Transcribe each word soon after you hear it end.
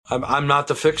I'm not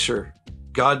the fixer.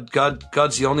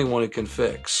 God's the only one who can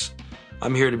fix.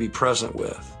 I'm here to be present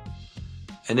with.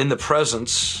 And in the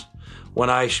presence, when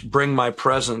I bring my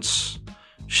presence,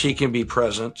 she can be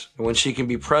present. And when she can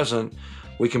be present,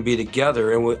 we can be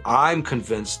together. And I'm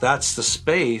convinced that's the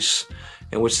space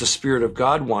in which the Spirit of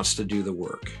God wants to do the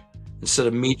work, instead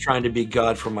of me trying to be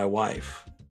God for my wife.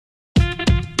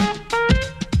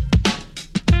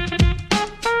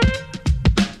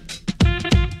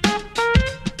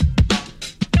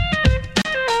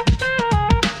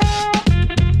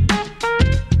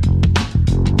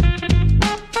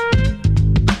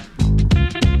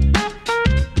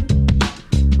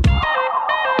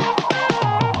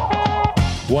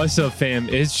 What's up, fam?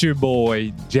 It's your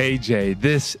boy, JJ.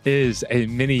 This is a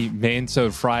mini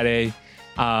Man-sode Friday.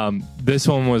 This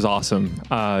one was awesome.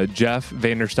 Jeff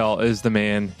Vanderstelt is the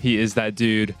man. He is that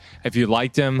dude. If you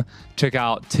liked him, check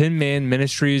out 10 Man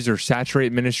Ministries or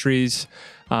Saturate Ministries.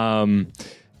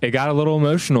 It got a little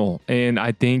emotional. And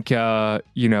I think,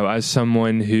 as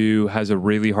someone who has a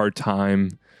really hard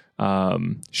time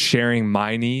sharing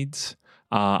my needs,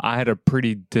 I had a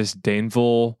pretty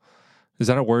disdainful... Is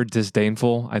that a word?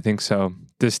 Disdainful? I think so.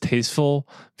 Distasteful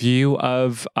view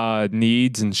of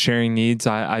needs and sharing needs.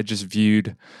 I just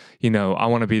viewed, I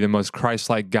want to be the most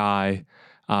Christ-like guy.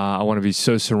 I want to be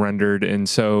so surrendered and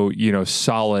so,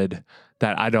 solid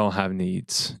that I don't have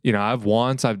needs. I have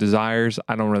wants, I have desires.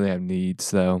 I don't really have needs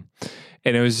though.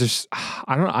 And it was just,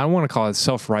 I don't want to call it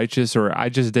self-righteous, or I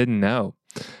just didn't know.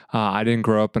 I didn't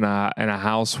grow up in a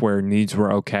house where needs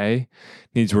were okay.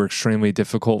 Needs were extremely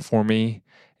difficult for me.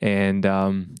 And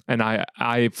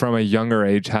I from a younger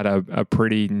age had a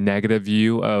pretty negative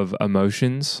view of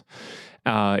emotions,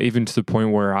 even to the point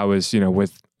where I was,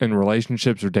 in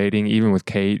relationships or dating, even with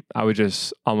Kate, I would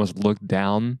just almost look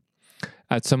down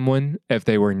at someone if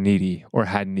they were needy or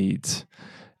had needs.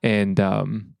 And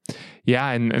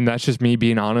and that's just me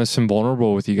being honest and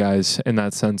vulnerable with you guys in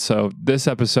that sense. So this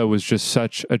episode was just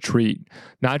such a treat,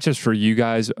 not just for you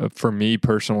guys, for me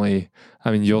personally.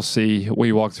 I mean, you'll see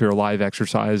we walk through a live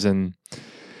exercise and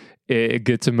it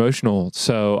gets emotional.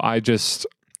 So I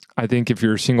think if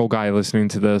you're a single guy listening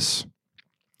to this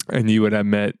and you would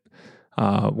admit,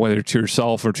 whether to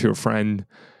yourself or to a friend,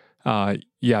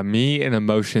 me and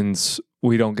emotions,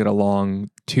 we don't get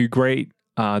along too great.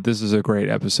 This is a great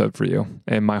episode for you,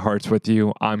 and my heart's with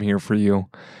you. I'm here for you,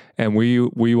 and we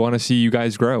want to see you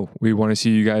guys grow. We want to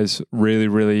see you guys really,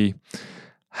 really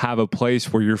have a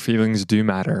place where your feelings do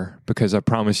matter, because I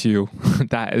promise you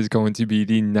that is going to be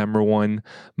the number one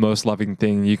most loving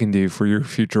thing you can do for your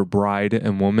future bride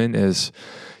and woman, is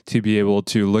to be able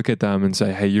to look at them and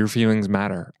say, hey, your feelings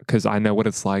matter, because I know what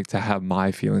it's like to have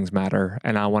my feelings matter,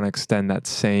 and I want to extend that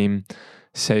same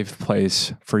safe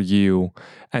place for you.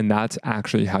 And that's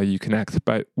actually how you connect.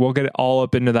 But we'll get all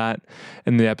up into that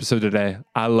in the episode today.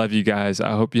 I love you guys.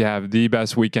 I hope you have the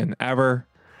best weekend ever.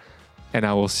 And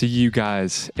I will see you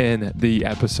guys in the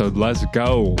episode. Let's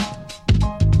go.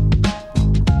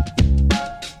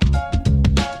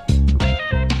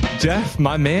 Jeff,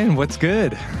 my man, what's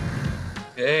good?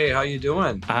 Hey, how you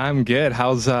doing? I'm good.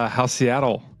 How's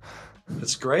Seattle?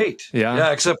 It's great.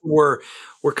 Yeah. Except we're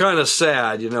kind of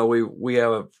sad. We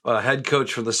have a head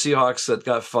coach for the Seahawks that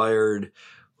got fired.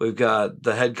 We've got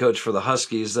the head coach for the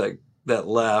Huskies that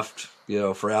left,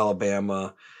 for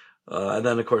Alabama. And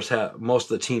then, of course, most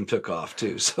of the team took off,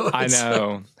 too. So I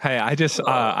know. Hey, I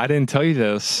didn't tell you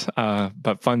this,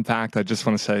 but fun fact, I just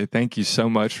want to say thank you so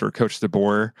much for Coach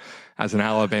DeBoer. As an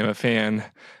Alabama fan,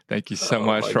 thank you so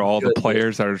much for all the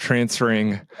players that are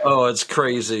transferring. Oh, it's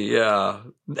crazy. Yeah.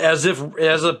 As if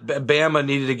Bama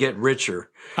needed to get richer.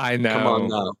 I know. Come on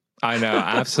now. I know.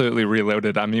 Absolutely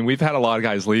reloaded. I mean, we've had a lot of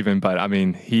guys leaving, but I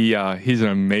mean, he's an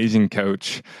amazing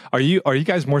coach. Are you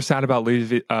guys more sad about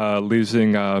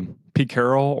losing Pete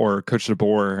Carroll or Coach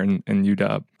DeBoer and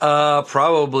UW?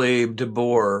 Probably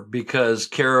DeBoer, because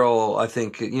Carroll, I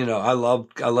think, I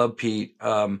love Pete.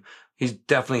 He's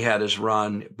definitely had his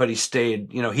run, but he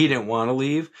stayed, he didn't want to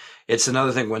leave. It's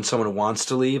another thing when someone wants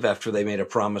to leave after they made a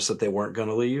promise that they weren't going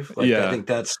to leave. I think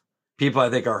that's people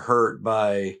are hurt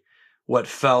by what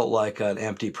felt like an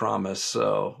empty promise.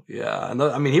 So yeah.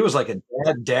 And he was like a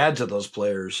dad to those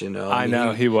players, I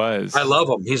know he was. I love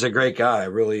him. He's a great guy.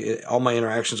 Really, all my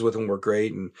interactions with him were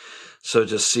great. And so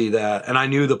just see that, and I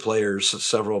knew the players,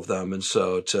 several of them. And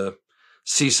so to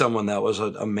see someone that was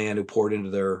a man who poured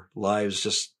into their lives,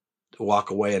 just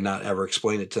walk away and not ever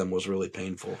explain it to them, was really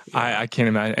painful. I can't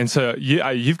imagine. And so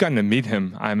you've gotten to meet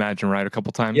him, I imagine, right? A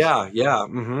couple times. Yeah.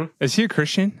 Mm-hmm. Is he a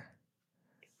Christian?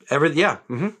 Yeah.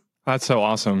 Mm-hmm. That's so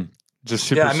awesome. Just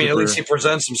super, Yeah, I mean, at least super. he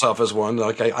presents himself as one.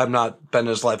 Like I've not been in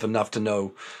his life enough to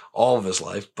know all of his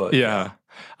life, but Yeah.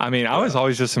 I mean, I was yeah.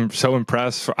 always just so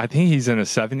impressed. I think he's in his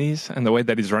 70s and the way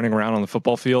that he's running around on the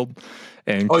football field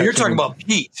and Oh, you're talking catching. about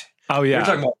Pete. Oh, You're yeah.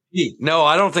 talking about Pete. No,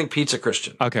 I don't think Pete's a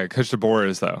Christian. Okay. Coach DeBoer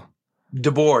is, though.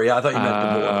 DeBoer, yeah, I thought you meant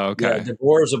DeBoer. Yeah, Okay.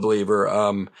 DeBoer is a believer.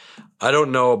 I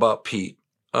don't know about Pete.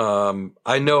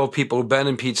 I know people who've been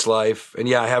in Pete's life, and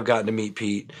yeah, I have gotten to meet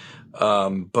Pete.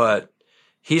 But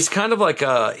he's kind of like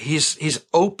he's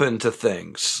open to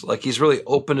things. Like he's really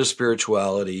open to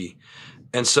spirituality,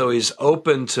 and so he's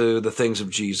open to the things of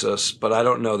Jesus. But I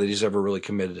don't know that he's ever really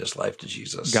committed his life to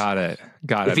Jesus. Got it.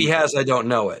 If he has, I don't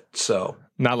know it. So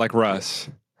Not like Russ.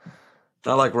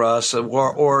 not like Russ,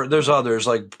 or there's others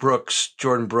like Brooks.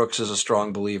 Jordan Brooks is a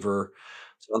strong believer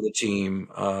on the team.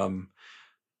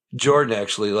 Jordan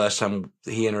actually, last time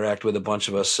he interacted with a bunch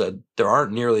of us, said there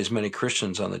aren't nearly as many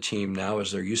Christians on the team now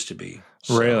as there used to be.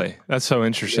 So, Really? That's so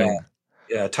interesting.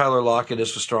 yeah. Tyler Lockett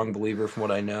is a strong believer from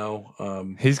what I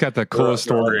know. He's got the coolest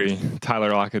story.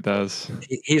 Tyler Lockett does.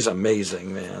 He's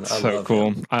amazing, man. I So love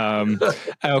cool. him.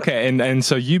 Okay, and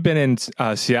so you've been in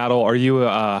Seattle. Are you?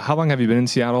 How long have you been in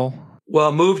Seattle? Well,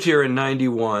 I moved here in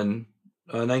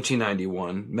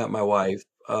 1991, met my wife.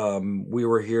 We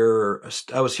were here.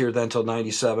 I was here then until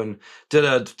 97, did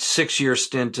a 6-year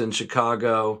stint in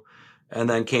Chicago and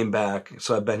then came back.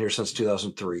 So I've been here since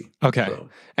 2003. Okay. So.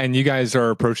 And you guys are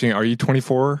approaching, are you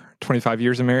 24, 25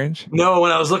 years of marriage? No,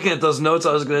 when I was looking at those notes,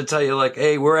 I was going to tell you like,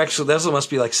 hey, we're actually, this must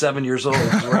be like 7 years old.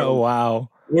 Oh, wow.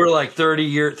 We're like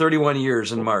 31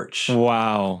 years in March.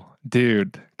 Wow.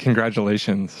 Dude,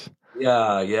 congratulations.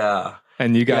 Yeah.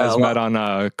 And you guys met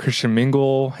on Christian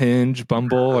Mingle, Hinge,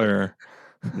 Bumble, or?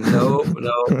 No.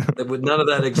 None of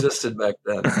that existed back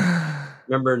then.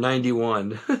 Remember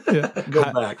 91. Yeah.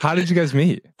 Go back. How did you guys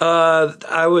meet?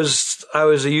 I was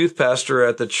a youth pastor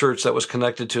at the church that was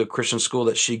connected to a Christian school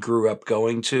that she grew up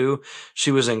going to.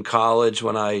 She was in college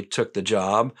when I took the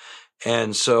job.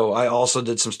 And so I also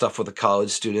did some stuff with the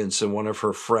college students, and one of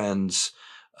her friends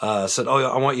said, "Oh,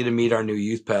 I want you to meet our new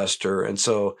youth pastor." And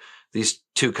so these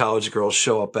two college girls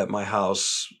show up at my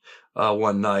house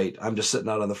one night. I'm just sitting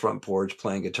out on the front porch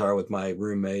playing guitar with my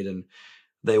roommate, and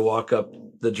they walk up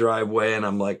the driveway, and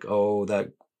I'm like, "Oh,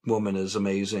 that woman is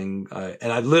amazing."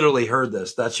 And I literally heard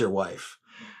this. "That's your wife."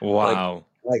 Wow.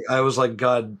 Like I was like,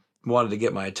 God wanted to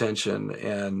get my attention,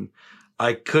 and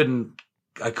I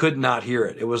could not hear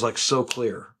it. It was like so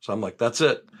clear. So I'm like, that's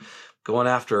it. Going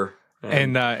after her.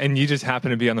 And you just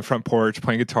happen to be on the front porch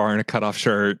playing guitar in a cutoff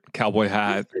shirt, cowboy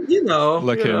hat,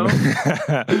 looking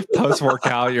post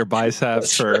workout, your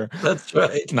biceps are that's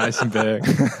right, nice and big.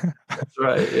 That's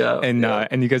right, yeah.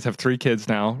 And you guys have 3 kids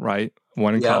now, right?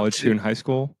 One in college, 2 in high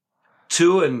school.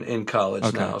 2 in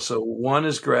college now. So one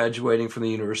is graduating from the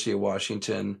University of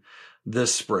Washington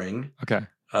this spring. Okay.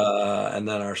 And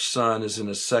then our son is in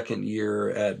his second year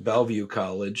at Bellevue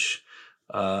College.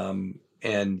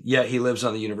 And yet he lives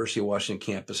on the University of Washington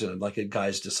campus in like a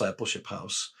guy's discipleship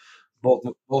house.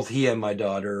 Both he and my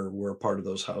daughter were part of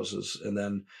those houses. And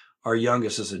then our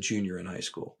youngest is a junior in high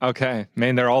school. Okay.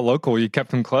 Man, they're all local. You kept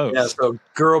them close. Yeah, so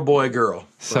girl, boy, girl.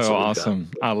 So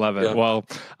awesome. I love it. Yeah. Well,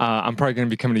 I'm probably going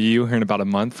to be coming to you here in about a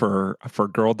month for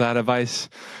girl dad advice.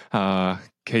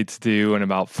 Kate's due in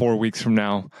about 4 weeks from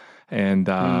now. And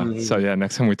so, yeah,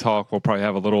 next time we talk, we'll probably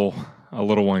have a little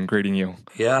one greeting you.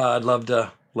 Yeah, I'd love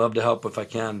to help if I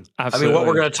can. Absolutely. I mean, what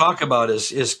we're going to talk about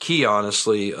is key,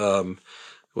 honestly. So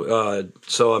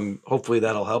hopefully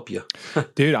that'll help you.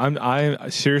 Dude, I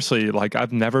seriously, like,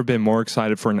 I've never been more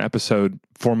excited for an episode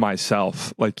for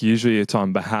myself. Like, usually it's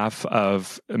on behalf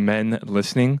of men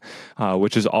listening,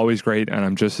 which is always great. And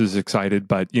I'm just as excited,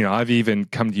 but I've even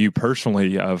come to you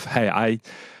personally of, hey,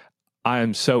 I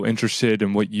am so interested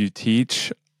in what you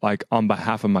teach. Like, on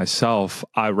behalf of myself,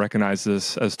 I recognize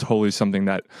this as totally something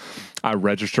that I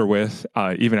register with,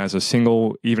 even as a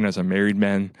single, even as a married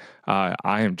man. I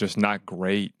am just not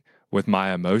great with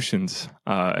my emotions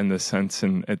in this sense.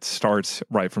 And it starts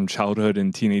right from childhood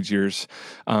and teenage years.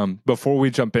 Before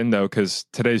we jump in, though, because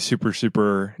today's super,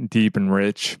 super deep and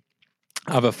rich,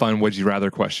 I have a fun would you rather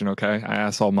question, okay? I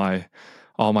ask all my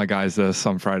guys this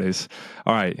on Fridays.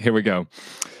 All right, here we go.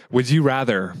 Would you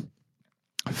rather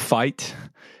fight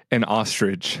an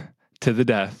ostrich to the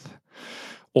death,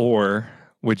 or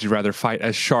would you rather fight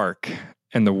a shark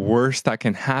and the worst that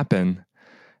can happen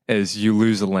is you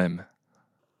lose a limb?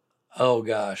 Oh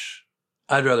gosh,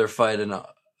 I'd rather fight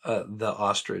the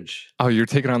ostrich. Oh, you're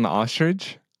taking on the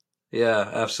ostrich? Yeah,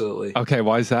 absolutely. Okay,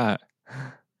 why is that?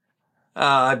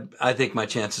 I think my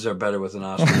chances are better with an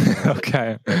ostrich.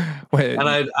 Okay, wait.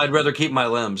 And I'd rather keep my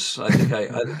limbs. I think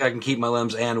I can keep my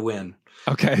limbs and win.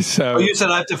 Okay, so Oh, you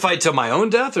said I have to fight to my own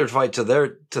death or fight to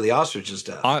the ostrich's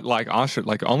death? like ostrich,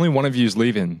 like only one of you is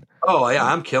leaving. Oh yeah,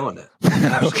 I'm killing it.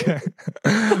 Absolutely.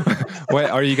 Okay. Wait,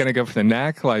 are you gonna go for the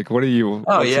neck? Like, what are you?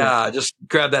 Oh yeah, just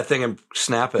grab that thing and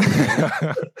snap it.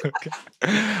 Okay.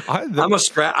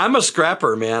 I'm a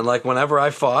scrapper, man. Like whenever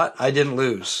I fought, I didn't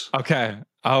lose. Okay.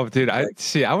 Oh, dude, I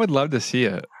see. I would love to see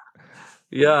it.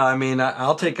 Yeah, I mean,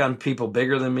 I'll take on people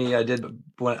bigger than me. I did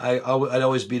when I'd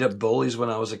always beat up bullies when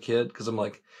I was a kid because I'm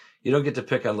like, you don't get to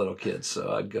pick on little kids,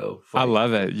 so I'd go fight. I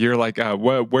love it. You're like,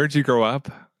 where'd you grow up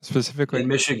specifically? In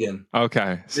Michigan.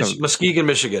 Okay, so Muskegon,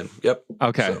 Michigan. Yep.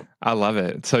 okay, So, I love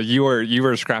it. So you were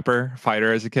a scrapper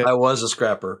fighter as a kid. I was a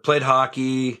scrapper. Played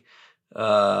hockey,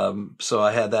 so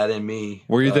I had that in me.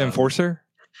 Were you the enforcer?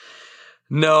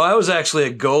 No, I was actually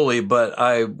a goalie, but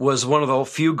I was one of the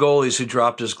few goalies who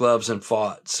dropped his gloves and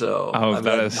fought. So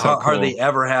that is so cool. Hardly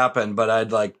ever happened, but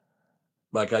I'd like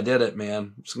I did it,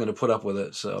 man. I'm just going to put up with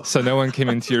it. So no one came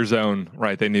into your zone,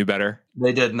 right? They knew better.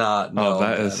 They did not. No,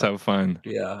 that is so fun.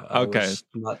 Yeah. Okay.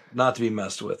 Not to be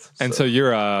messed with. And so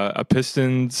you're a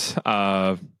Pistons,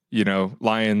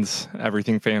 Lions,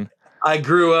 everything fan. I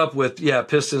grew up with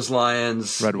Pistons,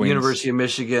 Lions, Red Wings. University of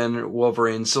Michigan,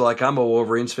 Wolverines. So like I'm a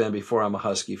Wolverines fan before I'm a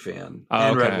Husky fan.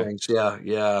 And okay. Red Wings.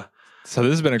 Yeah. So this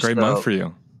has been a great month for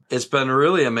you. It's been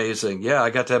really amazing. Yeah,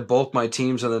 I got to have both my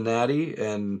teams in the Natty,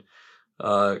 and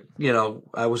I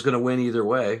was going to win either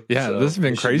way. Yeah, so, this has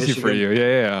been crazy for you.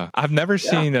 Yeah. I've never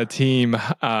seen a team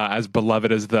as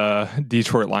beloved as the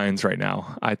Detroit Lions right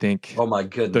now. I think. Oh my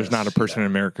goodness! There's not a person in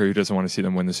America who doesn't want to see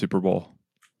them win the Super Bowl.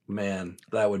 Man,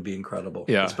 that would be incredible.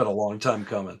 Yeah. It's been a long time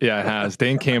coming. Yeah, it has.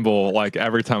 Dan Campbell, like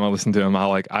every time I listen to him,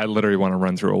 I literally want to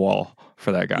run through a wall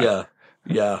for that guy.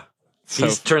 Yeah. So,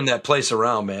 he's turned that place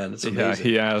around, man. It's amazing.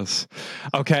 Yeah, he has.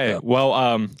 Okay, well,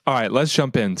 all right, let's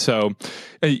jump in. So,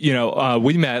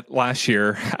 we met last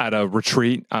year at a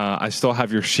retreat. I still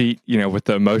have your sheet, with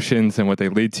the emotions and what they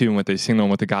lead to and what they signal and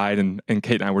what the guide, and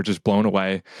Kate and I were just blown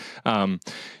away.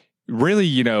 Really,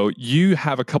 you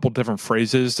have a couple different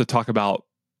phrases to talk about,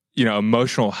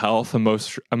 emotional health,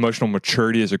 emotional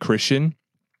maturity as a Christian.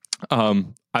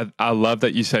 I love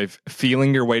that you say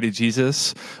feeling your way to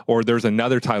Jesus, or there's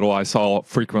another title I saw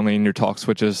frequently in your talks,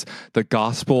 which is the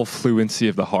gospel fluency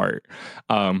of the heart.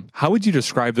 How would you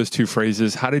describe those two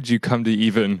phrases? How did you come to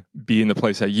even be in the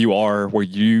place that you are, where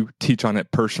you teach on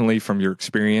it personally from your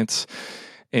experience?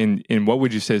 And what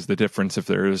would you say is the difference, if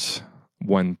there is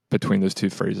one, between those two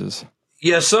phrases?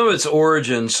 Yeah, some of its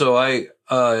origin. So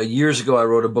years ago, I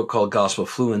wrote a book called Gospel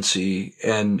Fluency,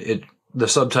 and the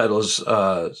subtitle is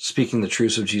Speaking the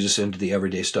Truths of Jesus into the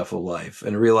Everyday Stuff of Life,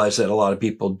 and realize that a lot of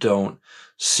people don't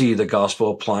see the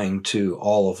gospel applying to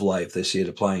all of life. They see it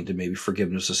applying to maybe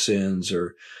forgiveness of sins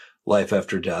or life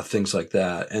after death, things like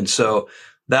that. And so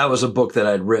that was a book that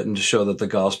I'd written to show that the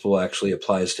gospel actually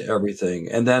applies to everything.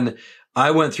 And then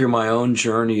I went through my own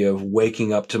journey of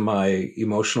waking up to my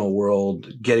emotional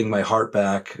world, getting my heart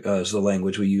back, is the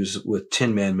language we use with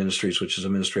Tin Man Ministries, which is a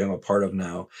ministry I'm a part of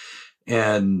now.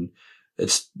 And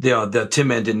it's, the Tin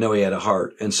Man didn't know he had a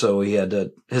heart. And so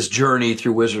his journey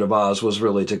through Wizard of Oz was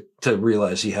really to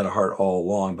realize he had a heart all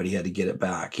along, but he had to get it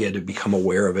back. He had to become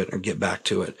aware of it or get back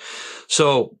to it.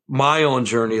 So my own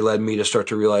journey led me to start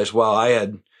to realize, wow, I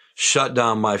had shut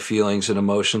down my feelings and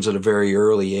emotions at a very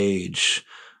early age.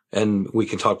 And we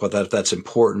can talk about that if that's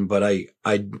important, but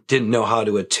I didn't know how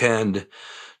to attend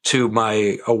to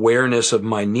my awareness of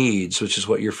my needs, which is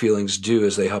what your feelings do,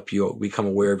 is they help you become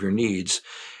aware of your needs.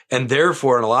 And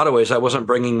therefore, in a lot of ways, I wasn't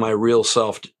bringing my real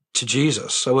self to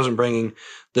Jesus. I wasn't bringing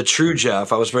the true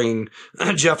Jeff. I was bringing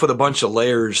Jeff with a bunch of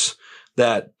layers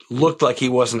that looked like he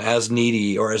wasn't as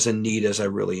needy or as in need as I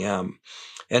really am.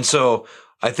 And so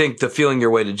I think the feeling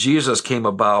your way to Jesus came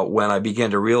about when I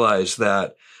began to realize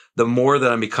that the more that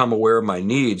I become aware of my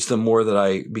needs, the more that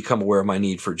I become aware of my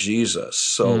need for Jesus.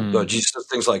 So Jesus says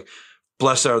things like,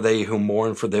 blessed are they who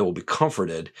mourn, for they will be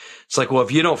comforted. It's like, well,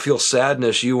 if you don't feel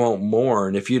sadness, you won't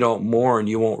mourn. If you don't mourn,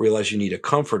 you won't realize you need a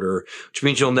comforter, which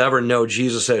means you'll never know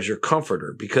Jesus as your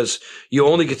comforter, because you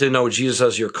only get to know Jesus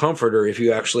as your comforter if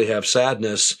you actually have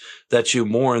sadness that you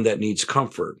mourn that needs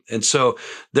comfort. And so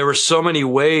there were so many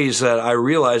ways that I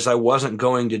realized I wasn't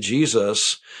going to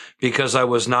Jesus because I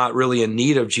was not really in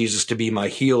need of Jesus to be my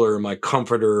healer, my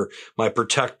comforter, my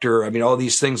protector. I mean, all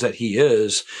these things that he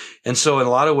is. And so in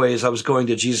a lot of ways, I was going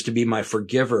to Jesus to be my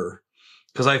forgiver,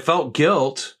 because I felt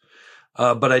guilt,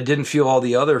 but I didn't feel all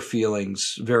the other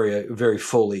feelings very, very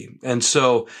fully. And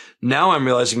so now I'm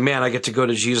realizing, man, I get to go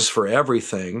to Jesus for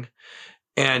everything.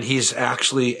 and he's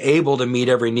actually able to meet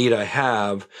every need I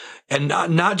have, and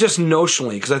not just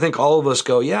notionally, because I think all of us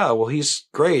go, yeah, well, he's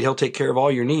great. He'll take care of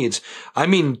all your needs. I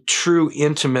mean, true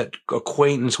intimate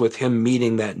acquaintance with him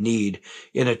meeting that need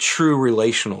in a true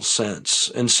relational sense.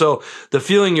 And so the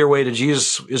Feeling Your Way to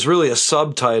Jesus is really a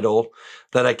subtitle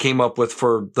that I came up with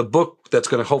for the book that's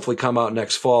going to hopefully come out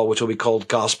next fall, which will be called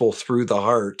Gospel Through the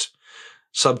Heart,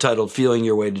 subtitled Feeling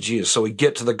Your Way to Jesus. So we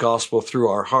get to the gospel through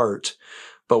our heart,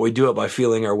 but we do it by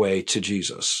feeling our way to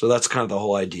Jesus. So that's kind of the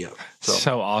whole idea.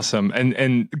 So awesome.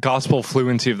 And gospel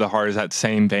fluency of the heart is that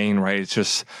same vein, right? It's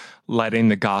just letting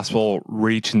the gospel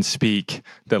reach and speak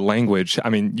the language. I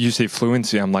mean, you say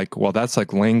fluency, I'm like, well, that's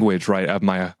like language, right, of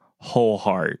my whole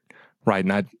heart, right?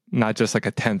 Not just like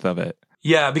a tenth of it.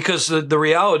 Yeah, because the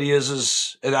reality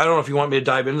is, and I don't know if you want me to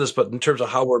dive into this, but in terms of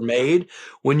how we're made,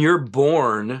 when you're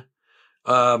born,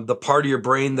 the part of your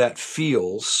brain that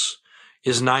feels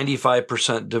is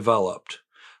 95% developed,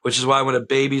 which is why when a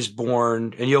baby's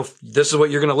born, and this is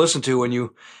what you're going to listen to when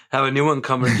you have a new one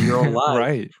come into your own life.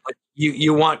 Right. Like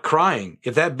you want crying.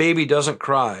 If that baby doesn't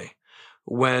cry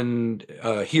when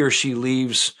he or she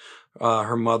leaves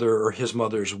her mother or his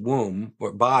mother's womb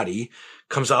or body,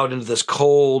 comes out into this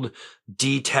cold,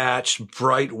 detached,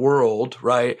 bright world,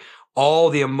 right?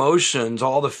 All the emotions,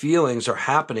 all the feelings are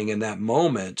happening in that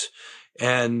moment.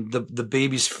 And the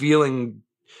baby's feeling,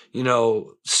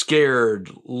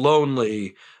 scared,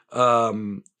 lonely,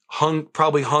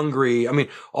 probably hungry. I mean,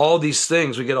 all these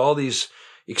things, we get all these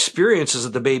experiences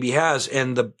that the baby has,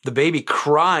 and the baby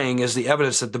crying is the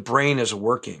evidence that the brain is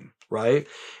working, right?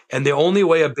 And the only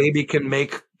way a baby can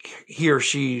make he or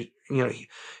she,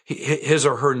 his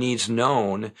or her needs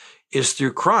known is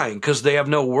through crying, because they have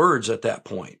no words at that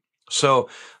point. So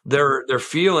their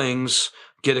feelings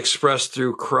get expressed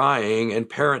through crying, and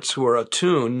parents who are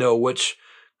attuned know which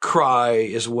cry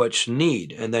is which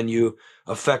need. And then you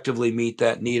effectively meet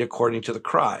that need according to the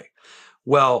cry.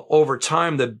 Well, over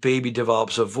time, the baby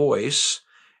develops a voice,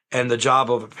 and the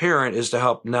job of a parent is to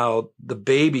help now the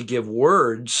baby give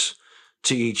words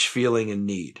to each feeling and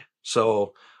need.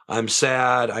 So I'm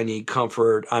sad, I need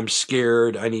comfort. I'm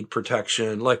scared, I need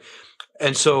protection.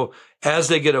 And so as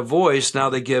they get a voice, now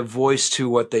they give voice to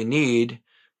what they need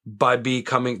by they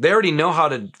already know how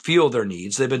to feel their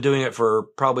needs. They've been doing it for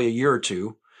probably a year or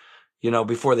two,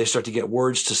 before they start to get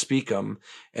words to speak them.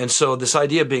 And so this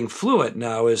idea of being fluent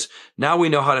now we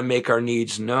know how to make our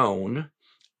needs known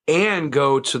and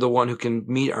go to the one who can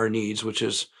meet our needs, which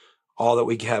is all that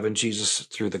we have in Jesus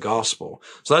through the gospel.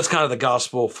 So that's kind of the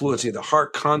gospel fluency. The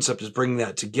heart concept is bringing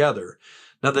that together.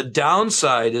 Now, the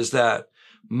downside is that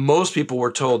most people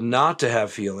were told not to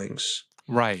have feelings.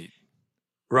 Right.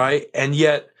 Right. And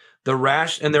yet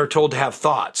and they're told to have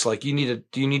thoughts. Like you need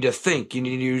to think, you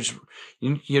need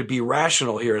to be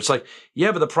rational here. It's like,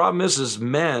 yeah, but the problem is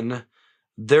men,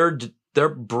 their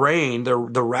brain, the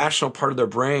rational part of their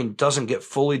brain doesn't get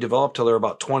fully developed till they're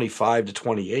about 25 to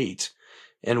 28.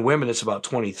 And women, it's about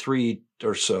 23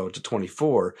 or so to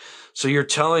 24. So you're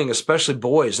telling, especially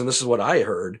boys, and this is what I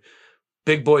heard,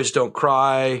 big boys don't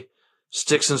cry,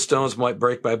 sticks and stones might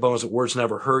break my bones, but words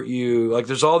never hurt you. Like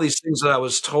there's all these things that I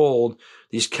was told,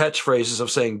 these catchphrases of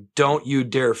saying, don't you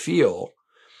dare feel.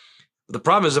 The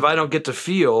problem is if I don't get to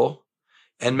feel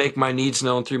and make my needs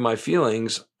known through my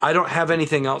feelings, I don't have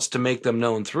anything else to make them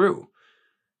known through,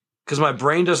 because my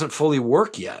brain doesn't fully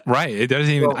work yet. Right. It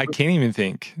doesn't even, I can't even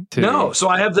think. No. So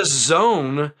I have this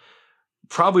zone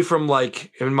probably from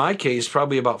in my case,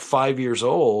 probably about 5 years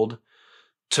old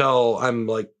till I'm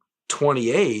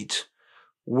 28,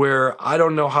 where I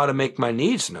don't know how to make my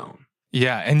needs known.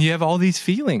 Yeah. And you have all these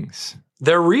feelings.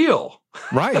 They're real.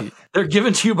 Right. They're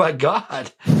given to you by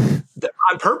God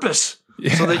on purpose,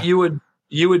 so that you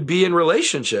would be in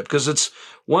relationship. Because it's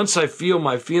once I feel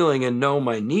my feeling and know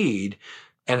my need,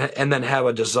 and then have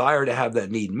a desire to have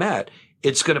that need met,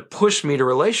 it's going to push me to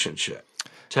relationship,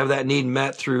 to have that need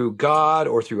met through God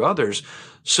or through others.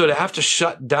 So to have to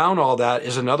shut down all that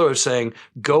is another way of saying,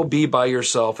 go be by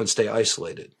yourself and stay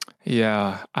isolated.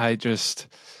 Yeah.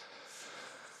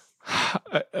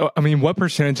 What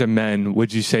percentage of men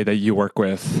would you say that you work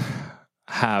with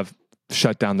have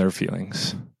shut down their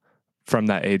feelings from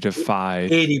that age of 5?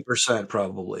 80%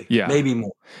 probably. Yeah. Maybe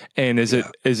more. And is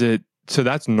it, so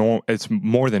that's normal. It's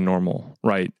more than normal,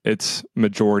 right? It's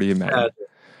majority of men.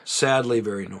 Sadly,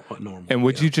 very normal. And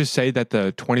would you just say that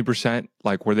the 20%,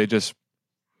 were they just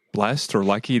blessed or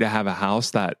lucky to have a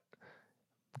house that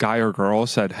guy or girl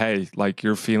said, hey,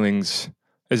 your feelings,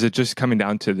 is it just coming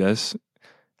down to this?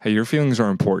 Hey, your feelings are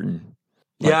important.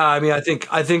 Yeah. I mean, I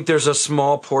think there's a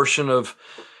small portion of,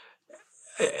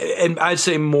 and I'd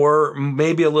say more,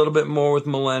 maybe a little bit more with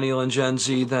millennial and Gen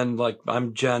Z than like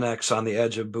I'm Gen X on the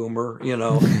edge of boomer. I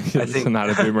think So not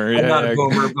a boomer. I'm not a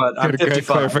boomer, but I'm Good 55.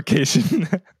 clarification.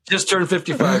 Just turned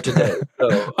 55 today.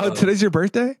 So, today's your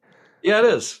birthday? Yeah, it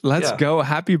is. Let's go.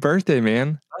 Happy birthday,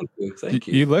 man. Thank you. Thank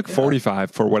you. You look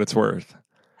 45 for what it's worth.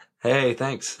 Hey,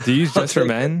 thanks. Do you use Just for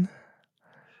Men?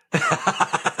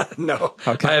 No.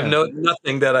 Okay. I have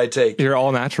nothing that I take. You're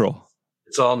all natural.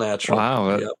 It's all natural.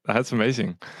 Wow. That's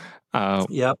amazing.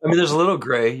 Yeah. I mean, there's a little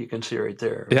gray you can see right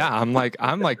there. Yeah. I'm like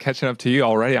catching up to you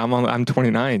already. I'm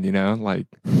 29,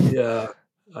 Yeah.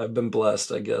 I've been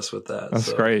blessed, I guess, with that.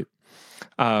 That's great.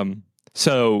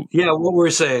 So yeah, what were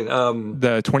we saying?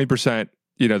 The 20%,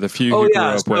 the few you grew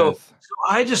up with.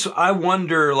 So I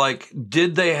wonder,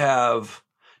 did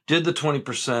the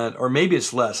 20%, or maybe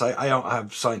it's less. I don't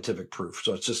have scientific proof,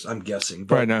 so it's just, I'm guessing.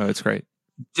 But right, no, it's great.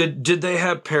 Did they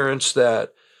have parents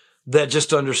that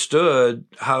just understood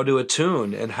how to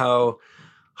attune and how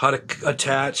to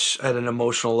attach at an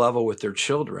emotional level with their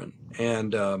children?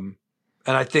 And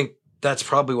I think that's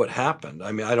probably what happened.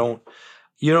 I mean,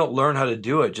 you don't learn how to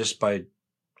do it just by,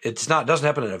 it doesn't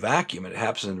happen in a vacuum. It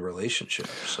happens in a relationship.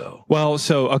 So,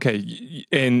 okay.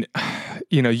 And,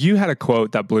 you had a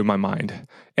quote that blew my mind,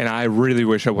 and I really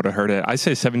wish I would have heard it. I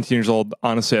say 17 years old,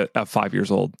 honestly, at 5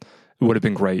 years old, it would have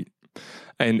been great.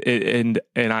 And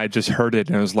I just heard it,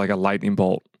 and it was like a lightning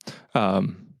bolt.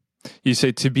 You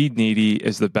say, to be needy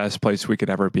is the best place we could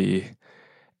ever be.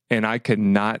 And I could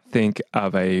not think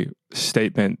of a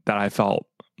statement that I felt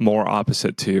more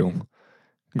opposite to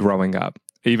growing up,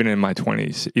 even in my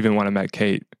 20s, even when I met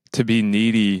Kate. To be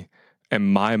needy,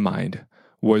 in my mind,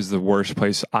 was the worst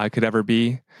place I could ever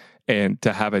be. And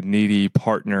to have a needy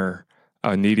partner,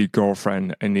 a needy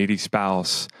girlfriend, a needy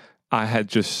spouse, I had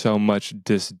just so much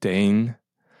disdain,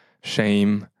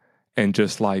 shame, and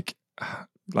just like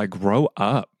grow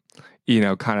up,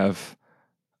 kind of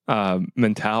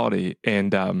mentality.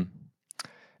 And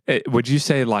would you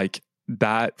say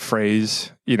that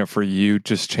phrase, for you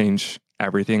just changed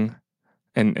everything?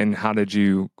 And how did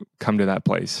you come to that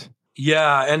place?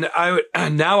 Yeah,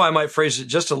 and now I might phrase it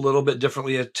just a little bit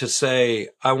differently to say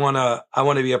I want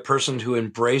to be a person who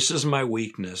embraces my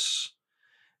weakness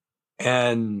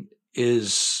and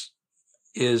is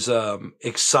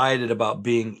excited about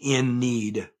being in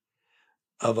need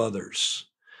of others.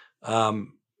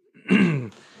 And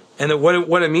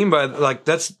what I mean by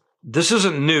this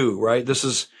isn't new, right? This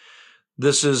is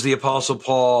the Apostle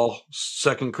Paul,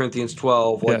 2 Corinthians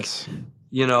 12. Yes.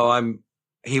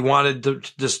 He wanted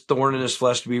this thorn in his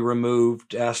flesh to be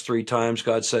removed, asked 3 times.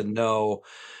 God said no.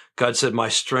 God said, my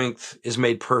strength is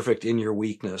made perfect in your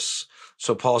weakness.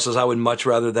 So Paul says, I would much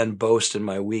rather than boast in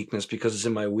my weakness, because it's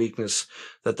in my weakness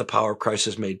that the power of Christ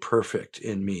is made perfect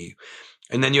in me.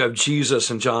 And then you have Jesus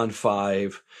in John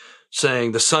 5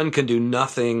 saying the Son can do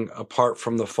nothing apart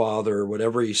from the Father.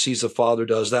 Whatever he sees the Father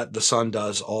does, that the Son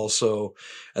does also.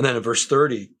 And then in verse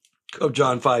 30 of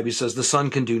John 5, he says the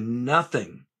Son can do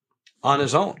nothing on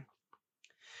his own.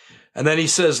 And then he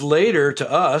says later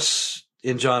to us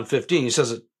in John 15, he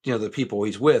says it, the people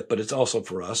he's with, but it's also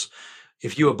for us.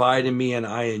 If you abide in me and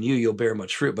I in you, you'll bear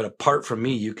much fruit. But apart from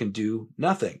me, you can do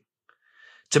nothing.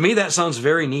 To me, that sounds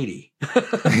very needy.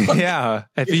 Yeah.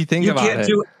 If you think about it.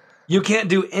 You can't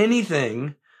do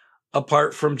anything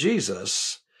apart from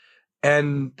Jesus.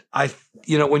 And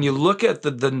when you look at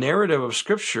the narrative of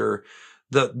Scripture,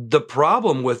 the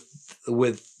problem with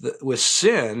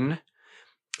sin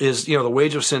is, the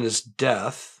wage of sin is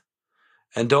death.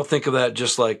 And don't think of that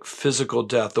just like physical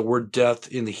death. The word death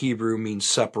in the Hebrew means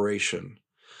separation.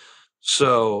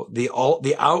 So the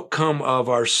outcome of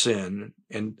our sin,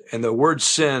 and the word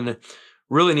sin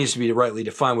really needs to be rightly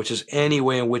defined, which is any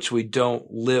way in which we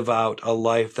don't live out a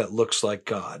life that looks like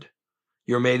God.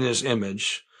 You're made in his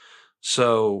image.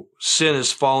 So sin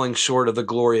is falling short of the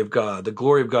glory of God. The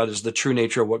glory of God is the true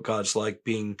nature of what God's like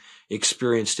being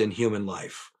experienced in human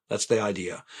life. That's the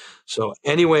idea. So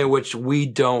any way in which we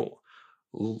don't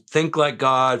think like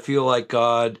God, feel like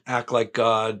God, act like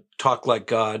God, talk like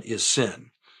God is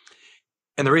sin.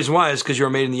 And the reason why is because you're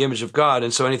made in the image of God.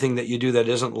 And so anything that you do that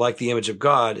isn't like the image of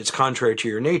God, it's contrary to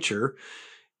your nature.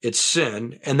 It's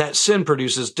sin. And that sin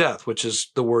produces death, which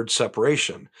is the word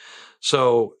separation.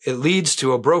 So it leads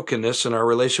to a brokenness in our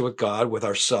relation with God, with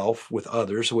ourself, with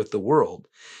others, with the world.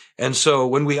 And so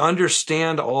when we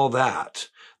understand all that,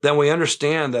 then we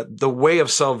understand that the way of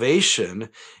salvation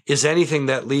is anything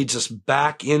that leads us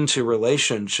back into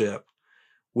relationship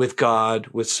with God,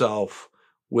 with self,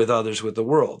 with others, with the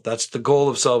world. That's the goal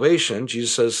of salvation.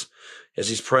 Jesus says, as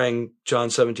he's praying, John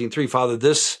 17:3, Father,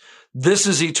 this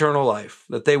is eternal life,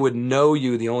 that they would know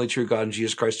you, the only true God, and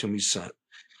Jesus Christ whom he sent.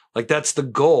 Like that's the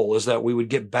goal, is that we would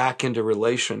get back into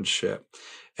relationship.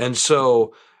 And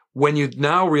so when you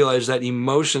now realize that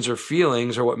emotions or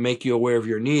feelings are what make you aware of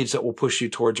your needs that will push you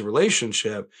towards a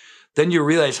relationship, then you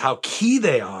realize how key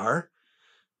they are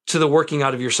to the working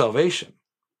out of your salvation.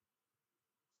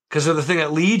 Because they're the thing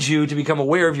that leads you to become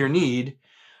aware of your need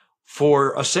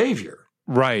for a savior.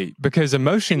 Right. Because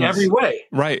emotions. In every way.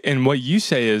 Right. And what you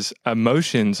say is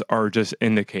emotions are just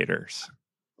indicators.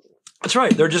 That's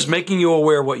right. They're just making you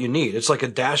aware of what you need. It's like a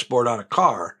dashboard on a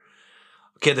car.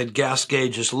 Okay, the gas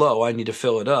gauge is low. I need to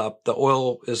fill it up. The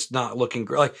oil is not looking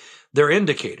great. Like, they're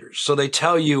indicators. So they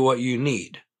tell you what you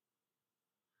need.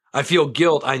 I feel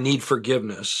guilt. I need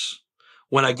forgiveness.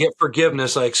 When I get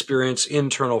forgiveness, I experience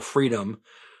internal freedom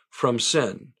from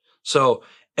sin. So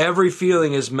every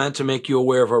feeling is meant to make you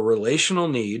aware of a relational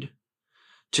need,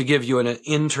 to give you an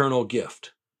internal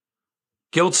gift.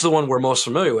 Guilt's the one we're most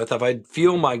familiar with. If I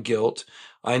feel my guilt,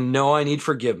 I know I need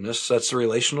forgiveness. That's the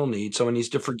relational need. Someone needs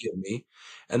to forgive me.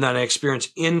 And then I experience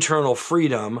internal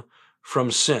freedom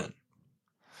from sin.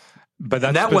 But that's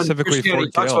and that one specifically Christianity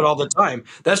for talks guilt. about all the time.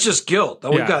 That's just guilt.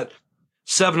 We've Yeah. got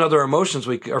 7 other emotions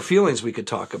or feelings we could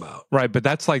talk about. Right. But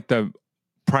that's like the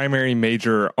primary,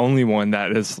 major, only one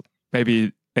that is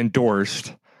maybe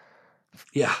endorsed.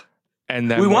 Yeah. And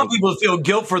then We want people to feel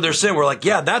guilt for their sin. We're like,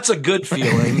 yeah, that's a good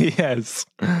feeling. Yes.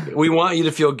 We want you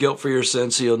to feel guilt for your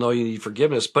sin so you'll know you need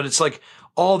forgiveness. But it's like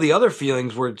all the other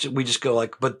feelings where we just go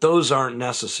like, but those aren't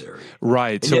necessary.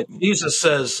 Right. And So yet Jesus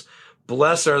says,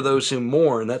 blessed are those who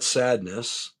mourn. That's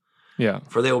sadness. yeah.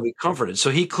 For they will be comforted. So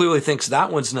he clearly thinks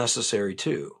that one's necessary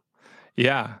too.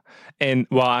 Yeah. And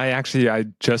well, I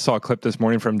just saw a clip this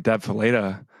morning from Deb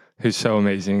Fileta, who's so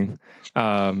amazing.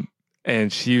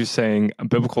 And she was saying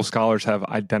biblical scholars have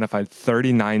identified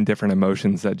 39 different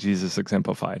emotions that Jesus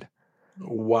exemplified.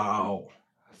 Wow.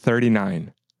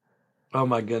 39. Oh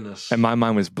my goodness. And my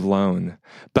mind was blown.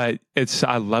 But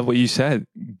I love what you said.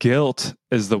 Guilt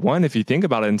is the one, if you think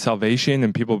about it, in salvation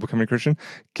and people becoming Christian,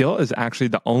 guilt is actually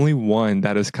the only one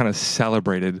that is kind of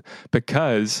celebrated,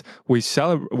 because that's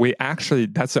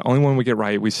the only one we get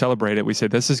right. We celebrate it. We say,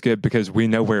 this is good because we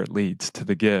know where it leads to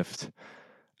the gift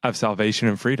of salvation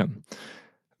and freedom.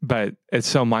 But it's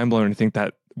so mind-blowing to think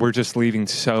that we're just leaving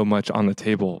so much on the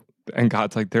table. And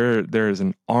God's like, there is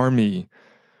an army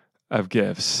of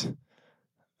gifts,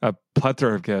 a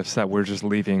plethora of gifts that we're just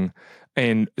leaving.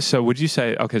 And so would you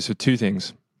say, okay, so 2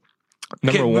 things.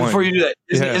 Number one. Before you do that,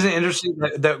 isn't it interesting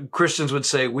that Christians would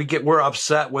say we're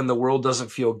upset when the world doesn't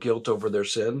feel guilt over their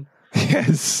sin?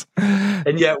 Yes.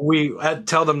 And yet we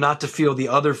tell them not to feel the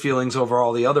other feelings over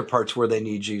all the other parts where they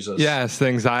need Jesus. Yes, the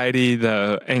anxiety,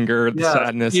 the anger, the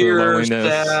sadness, fear, the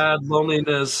loneliness. sad,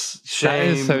 loneliness, shame.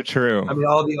 That is so true. I mean,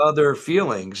 all the other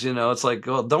feelings, it's like,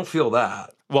 well, don't feel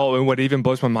that. Well, and what even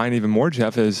blows my mind even more,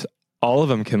 Jeff, is all of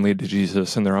them can lead to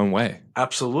Jesus in their own way.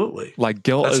 Absolutely. Like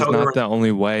guilt is not the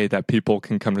only way that people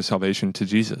can come to salvation to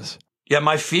Jesus. Yeah,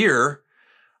 my fear,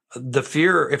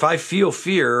 if I feel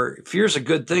fear is a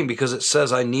good thing because it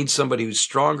says I need somebody who's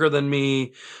stronger than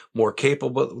me, more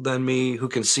capable than me, who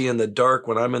can see in the dark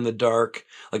when I'm in the dark,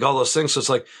 like all those things. So it's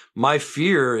like my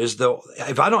fear is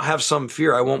if I don't have some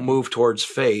fear, I won't move towards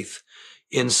faith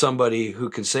in somebody who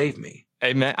can save me.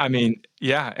 Amen. I mean,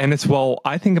 yeah. And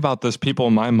I think about those people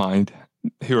in my mind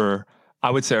who are,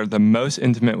 I would say, are the most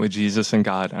intimate with Jesus and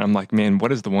God. And I'm like, man,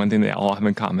 what is the one thing they all have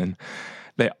in common?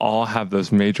 They all have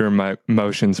those major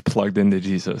emotions plugged into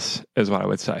Jesus, is what I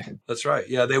would say. That's right.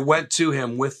 Yeah, they went to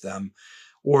him with them,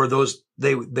 or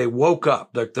they woke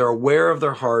up. They're aware of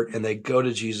their heart and they go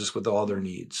to Jesus with all their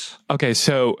needs. Okay,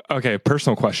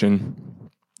 personal question.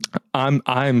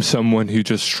 I'm someone who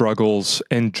just struggles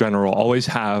in general, always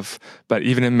have, but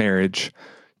even in marriage,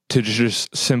 to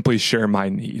just simply share my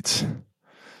needs.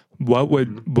 What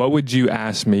would you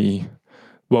ask me?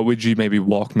 What would you maybe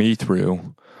walk me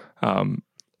through?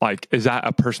 Is that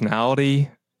a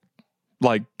personality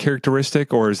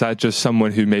characteristic, or is that just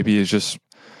someone who maybe is just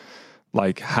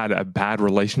had a bad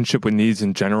relationship with needs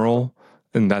in general?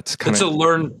 And that's it's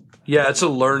a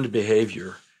learned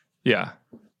behavior. Yeah.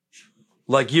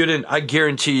 I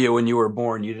guarantee you when you were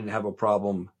born, you didn't have a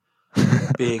problem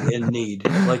being in need.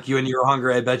 Like when you were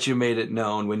hungry, I bet you made it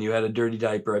known. When you had a dirty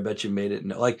diaper, I bet you made it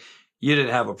known. Like you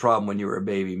didn't have a problem when you were a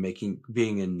baby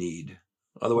being in need.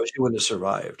 Otherwise you wouldn't have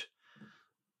survived,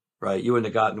 right? You wouldn't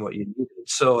have gotten what you needed.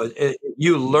 So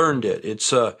you learned it.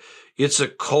 It's a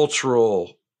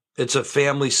cultural, it's a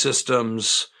family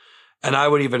systems. And I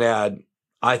would even add,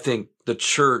 I think the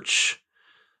church,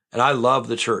 and I love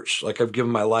the church. Like I've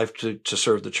given my life to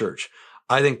serve the church.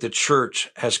 I think the church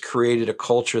has created a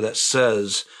culture that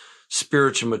says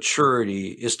spiritual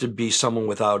maturity is to be someone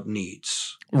without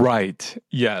needs. Right.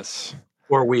 Yes.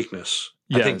 Or weakness.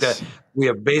 Yes. I think that we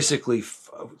have basically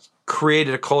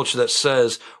created a culture that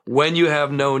says when you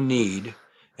have no need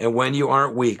and when you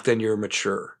aren't weak, then you're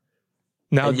mature.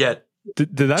 Now, and yet,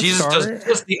 did that Jesus start? does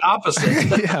just the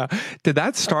opposite. Yeah. Did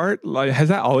that start? Like, has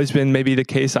that always been maybe the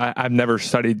case? I've never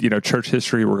studied, church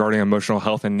history regarding emotional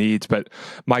health and needs, but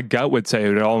my gut would say it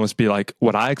would almost be like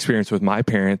what I experienced with my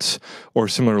parents or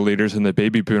similar leaders in the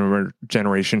baby boomer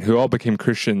generation who all became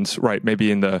Christians, right? Maybe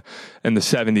in the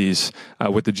 70s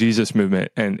with the Jesus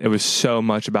movement. And it was so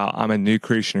much about, I'm a new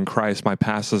creation in Christ. My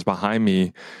past is behind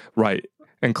me, right?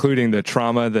 Including the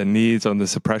trauma, the needs, and the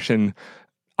suppression.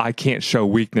 I can't show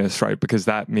weakness, right? Because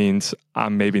that means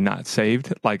I'm maybe not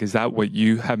saved. Like, is that what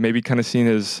you have maybe kind of seen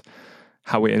as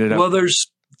how we ended up? Well, there's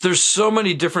so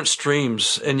many different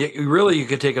streams, and you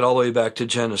could take it all the way back to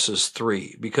Genesis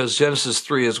 3, because Genesis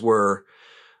 3 is where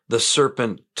the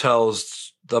serpent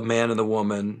tells the man and the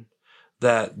woman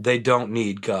that they don't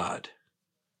need God,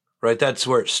 right? That's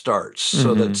where it starts.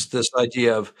 So that's this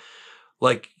idea of,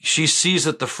 like, she sees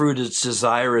that the fruit is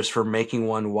desirous for making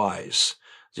one wise.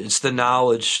 It's the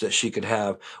knowledge that she could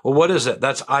have. Well, what is it?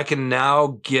 I can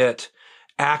now get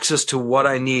access to what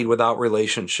I need without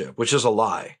relationship, which is a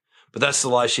lie. But that's the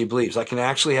lie she believes. I can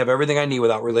actually have everything I need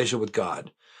without relationship with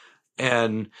God.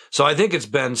 And so I think it's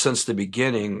been since the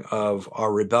beginning of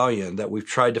our rebellion that we've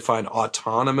tried to find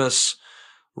autonomous,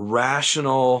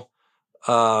 rational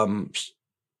provision.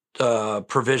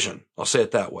 I'll say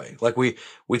it that way. Like we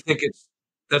think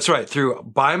that's right.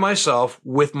 By myself,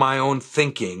 with my own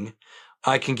thinking,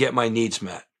 I can get my needs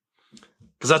met.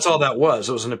 Because that's all that was.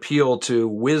 It was an appeal to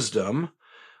wisdom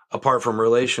apart from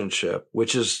relationship,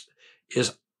 which is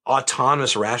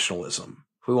autonomous rationalism,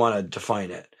 if we want to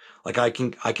define it. Like I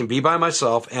can be by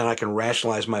myself and I can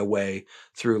rationalize my way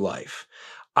through life.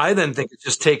 I then think it's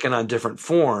just taken on different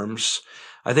forms.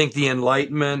 I think the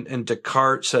Enlightenment and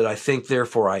Descartes said, I think,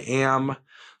 therefore I am.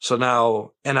 So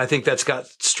now, and I think that's got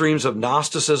streams of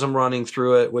Gnosticism running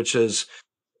through it, which is,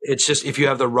 it's just, if you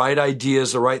have the right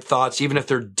ideas, the right thoughts, even if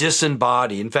they're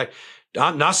disembodied. In fact,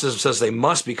 Gnosticism says they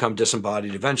must become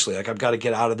disembodied eventually. Like, I've got to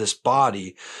get out of this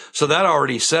body. So that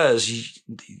already says,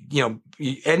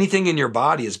 anything in your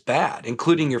body is bad,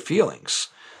 including your feelings.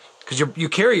 Because you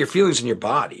carry your feelings in your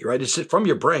body, right? It's from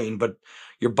your brain, but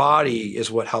your body is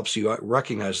what helps you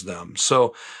recognize them.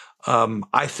 So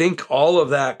I think all of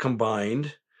that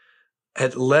combined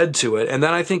had led to it. And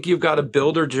then I think you've got a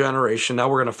builder generation. Now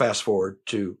we're going to fast forward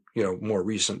to, more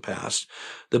recent past.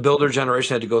 The builder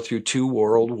generation had to go through 2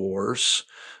 world wars,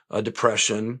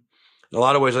 depression. In a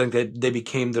lot of ways, I think they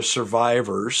became the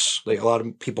survivors. A lot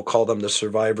of people call them the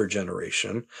survivor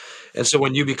generation. And so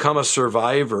when you become a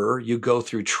survivor, you go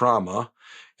through trauma.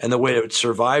 And the way to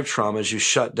survive trauma is you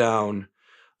shut down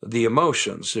the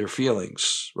emotions, their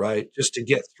feelings, right? Just to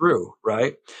get through,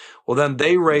 right? Well, then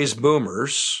they raise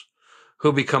boomers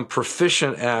who become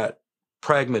proficient at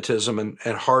pragmatism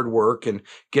and hard work and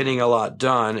getting a lot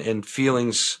done, and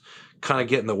feelings kind of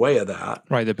get in the way of that.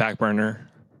 Right, the back burner.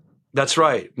 That's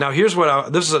right. Now, here's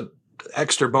this is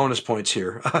extra bonus points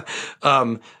here.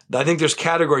 I think there's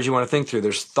categories you want to think through.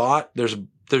 There's thought, there's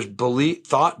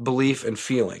thought, belief, and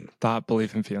feeling. Thought,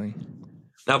 belief, and feeling.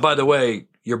 Now, by the way,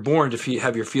 you're born to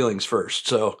have your feelings first.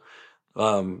 So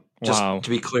just to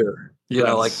be clear,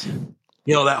 yes.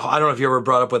 That, I don't know if you ever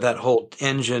brought up with that whole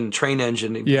train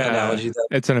engine analogy.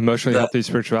 It's an emotionally healthy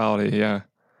spirituality. Yeah.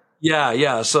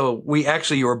 Yeah. So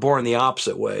you were born the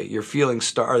opposite way. Your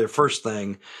feelings are the first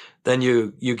thing. Then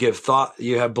you give thought,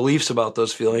 you have beliefs about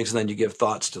those feelings, and then you give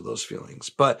thoughts to those feelings.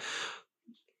 But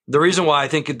the reason why I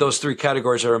think those 3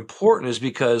 categories are important is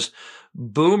because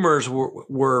boomers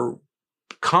were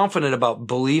confident about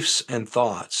beliefs and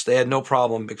thoughts. They had no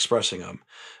problem expressing them.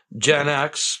 Gen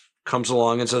X comes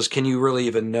along and says, can you really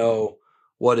even know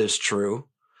what is true?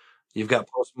 You've got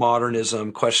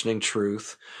postmodernism, questioning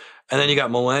truth. And then you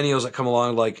got millennials that come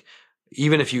along, like,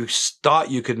 even if you thought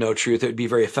you could know truth, it would be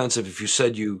very offensive if you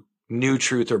said you knew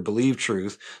truth or believed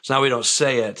truth. So now we don't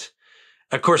say it.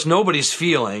 Of course, nobody's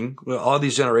feeling. All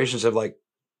these generations have, like,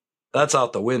 that's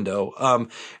out the window.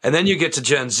 And then you get to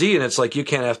Gen Z, and it's like, you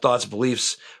can't have thoughts,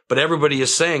 beliefs, but everybody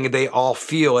is saying they all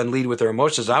feel and lead with their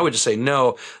emotions. I would just say,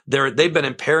 no, they've been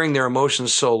impairing their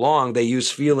emotions so long, they use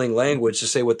feeling language to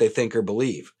say what they think or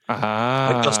believe.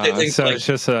 Like, they'll say things like, it's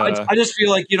just I just feel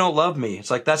like you don't love me. It's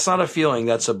like, that's not a feeling,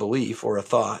 that's a belief or a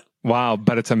thought. Wow.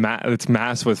 But it's it's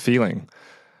masked with feeling.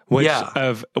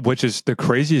 Which is the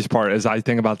craziest part. As I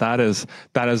think about that is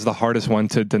the hardest one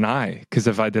to deny. Because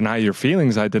if I deny your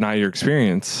feelings, I deny your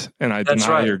experience, and I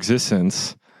deny your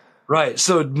existence. Right.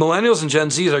 So millennials and Gen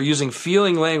Zs are using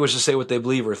feeling language to say what they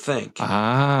believe or think.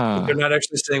 But they're not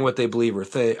actually saying what they believe or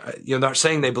think. You're not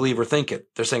saying they believe or think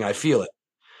it. They're saying, I feel it.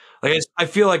 Like, I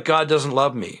feel like God doesn't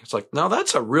love me. It's like, no,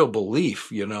 that's a real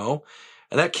belief, And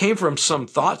that came from some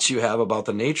thoughts you have about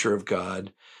the nature of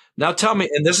God. Now tell me,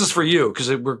 and this is for you, because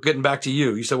we're getting back to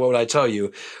you. You said, what would I tell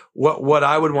you? What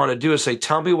I would want to do is say,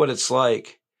 tell me what it's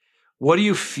like. What do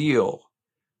you feel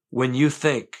when you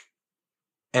think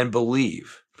and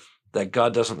believe that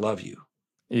God doesn't love you?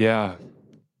 Yeah.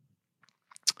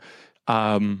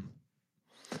 I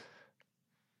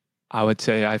would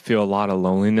say I feel a lot of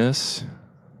loneliness.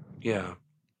 Yeah.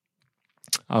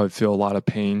 I would feel a lot of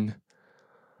pain.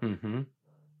 Mm-hmm.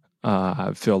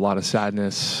 I feel a lot of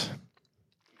sadness.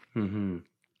 Mm-hmm.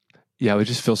 Yeah, I would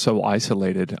just feel so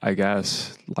isolated, I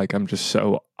guess. Like I'm just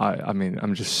so,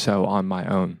 I'm just so on my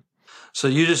own. So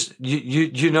you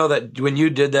know that when you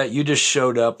did that, you just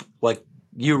showed up, like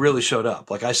you really showed up.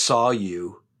 Like I saw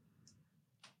you.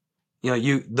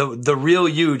 The real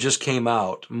you just came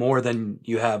out more than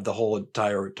you have the whole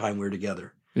entire time we were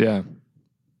together. Yeah.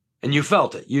 And you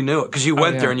felt it. You knew it because you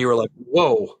went there and you were like,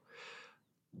 whoa.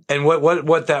 And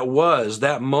what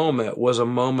that moment was a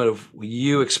moment of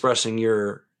you expressing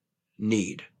your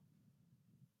need.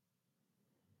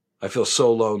 I feel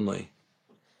so lonely.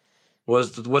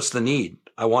 What's the need?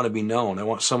 I want to be known. I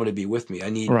want someone to be with me. I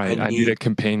need a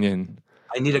companion.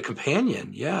 I need a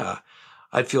companion. Yeah.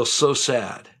 I'd feel so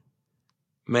sad.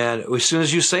 Man, as soon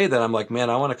as you say that, I'm like, man,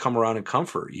 I want to come around and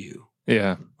comfort you.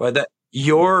 Yeah. Right. That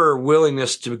your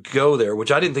willingness to go there,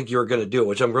 which I didn't think you were going to do,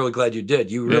 which I'm really glad you did.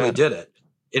 You really did it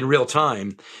in real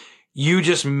time. You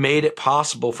just made it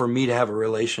possible for me to have a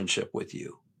relationship with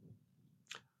you.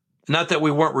 Not that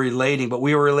we weren't relating, but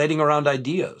we were relating around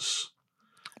ideas.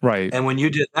 Right. And when you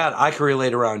did that, I could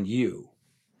relate around you.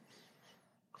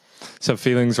 So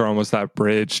feelings are almost that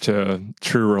bridge to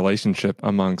true relationship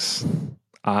amongst.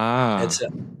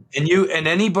 And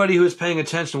anybody who was paying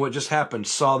attention to what just happened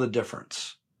saw the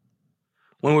difference.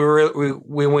 When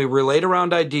we relate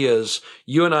around ideas,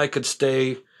 you and I could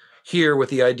stay here with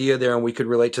the idea there, and we could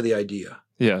relate to the idea.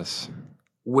 Yes.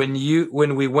 When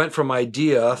we went from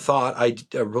idea, thought,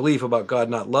 a belief about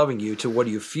God not loving you to what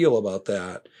do you feel about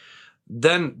that,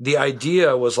 then the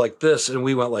idea was like this, and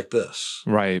we went like this.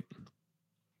 Right.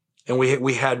 And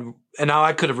and now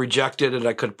I could have rejected it,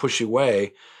 I could push you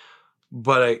away,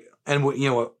 but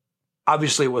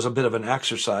obviously it was a bit of an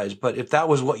exercise. But if that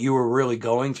was what you were really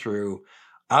going through,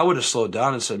 I would have slowed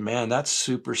down and said, "Man, that's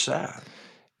super sad."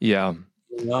 Yeah.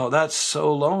 That's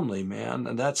so lonely, man,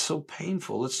 and that's so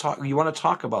painful. Let's talk. You want to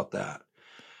talk about that?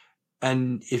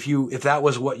 And if that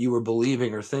was what you were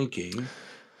believing or thinking,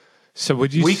 so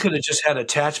we could have just had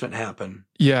attachment happen.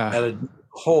 Yeah. At a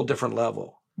whole different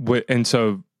level. And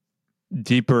so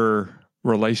deeper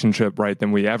relationship, right,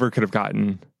 than we ever could have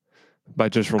gotten by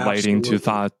just relating to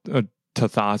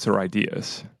thoughts or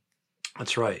ideas.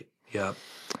 That's right. Yeah.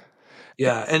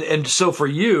 Yeah. And so for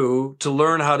you to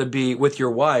learn how to be with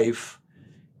your wife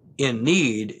in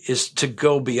need is to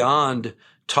go beyond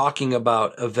talking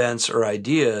about events or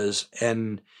ideas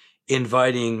and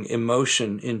inviting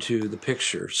emotion into the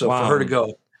picture. So for her to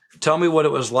go, tell me what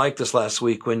it was like this last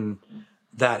week when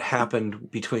that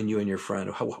happened between you and your friend.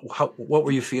 What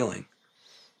were you feeling?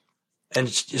 And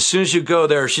as soon as you go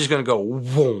there, she's going to go,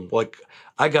 whoom, like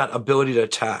I got ability to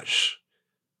attach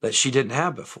that she didn't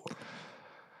have before.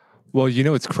 Well,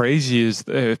 what's crazy is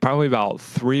probably about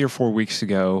 3 or 4 weeks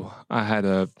ago, I had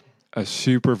a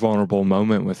super vulnerable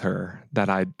moment with her that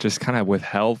I just kind of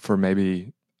withheld for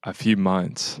maybe a few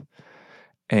months.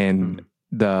 And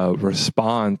the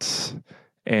response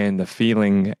and the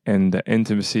feeling and the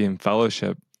intimacy and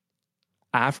fellowship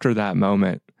after that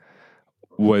moment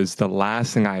was the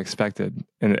last thing I expected.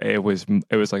 And it was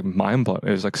like mind blowing.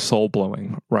 It was like soul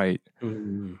blowing, right?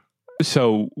 Mm-hmm.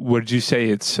 So would you say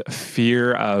it's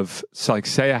fear of, so like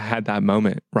say I had that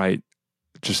moment, right?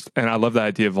 And I love the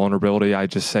idea of vulnerability. I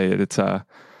just say it's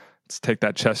take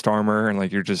that chest armor and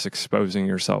like you're just exposing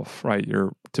yourself, right?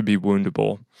 You're to be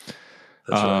woundable.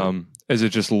 That's right. Is it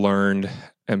just learned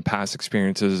and past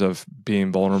experiences of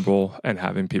being vulnerable and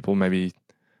having people maybe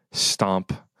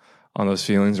stomp on those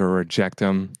feelings or reject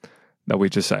them that we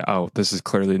just say, oh, this is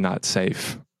clearly not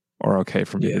safe or okay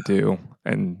for me to do.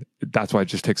 And that's why it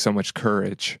just takes so much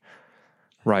courage,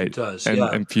 right? It does,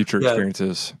 and future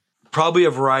experiences. Probably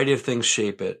a variety of things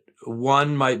shape it.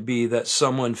 One might be that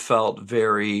someone felt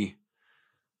very,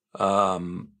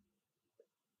 they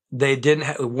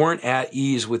weren't at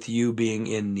ease with you being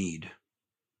in need,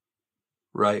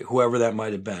 right? Whoever that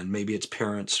might have been. Maybe it's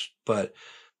parents, but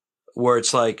where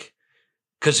it's like,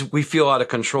 because we feel out of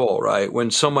control, right? When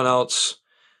someone else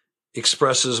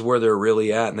expresses where they're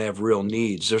really at and they have real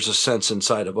needs, there's a sense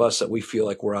inside of us that we feel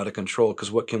like we're out of control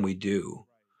because what can we do?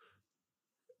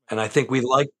 And I think we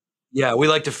like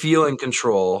to feel in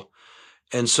control.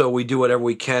 And so we do whatever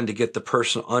we can to get the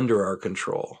person under our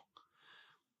control.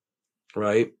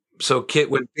 Right. So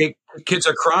when kids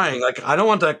are crying, like, I don't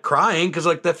want that crying because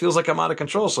like that feels like I'm out of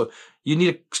control. So you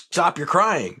need to stop your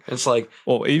crying. It's like,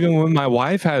 well, even when my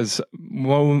wife has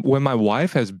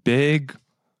big,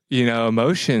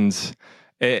 emotions,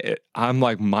 I'm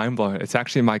like mind blown. It's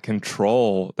actually my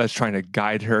control that's trying to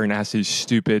guide her and ask these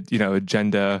stupid,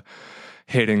 agenda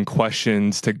hidden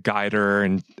questions to guide her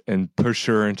and push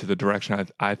her into the direction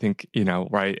I think,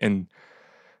 right. And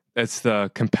it's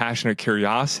the compassionate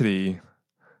curiosity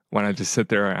when I just sit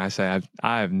there and I say,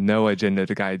 I have no agenda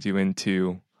to guide you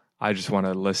into. I just want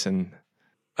to listen.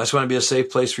 I just want to be a safe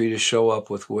place for you to show up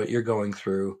with what you're going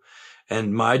through.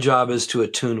 And my job is to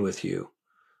attune with you,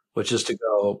 which is to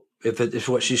go, if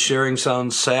what she's sharing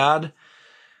sounds sad,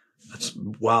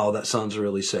 wow, that sounds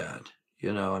really sad,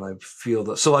 and I feel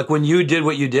that. So like when you did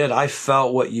what you did, I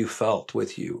felt what you felt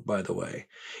with you, by the way,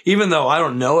 even though I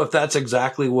don't know if that's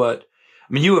exactly what,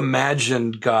 you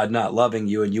imagined God not loving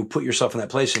you and you put yourself in that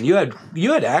place and you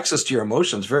had access to your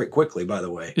emotions very quickly, by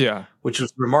the way. Yeah. Which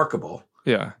was remarkable.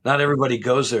 Yeah. Not everybody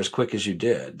goes there as quick as you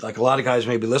did. Like a lot of guys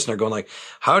maybe listening are going like,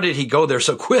 how did he go there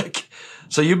so quick?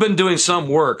 So you've been doing some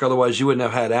work. Otherwise you wouldn't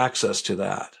have had access to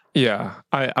that. Yeah.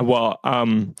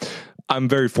 I'm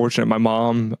very fortunate. My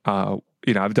mom,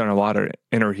 I've done a lot of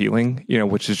inner healing,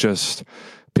 which is just,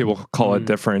 people call it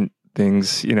different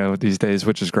things, these days,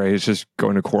 which is great. It's just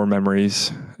going to core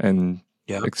memories and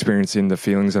experiencing the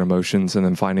feelings and emotions and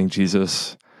then finding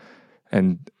Jesus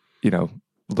and,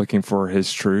 looking for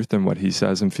his truth and what he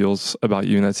says and feels about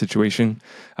you in that situation.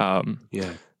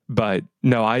 But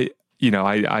no, I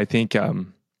think,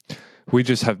 we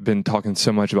just have been talking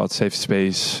so much about safe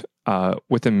space,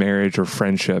 within marriage or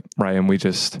friendship, right? And we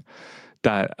just,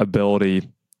 that ability,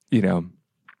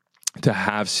 to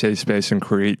have safe space and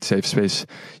create safe space,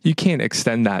 you can't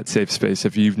extend that safe space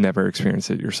if you've never experienced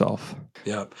it yourself.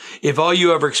 Yeah. If all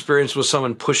you ever experienced was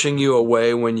someone pushing you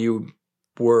away when you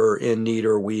were in need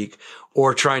or weak,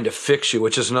 or trying to fix you,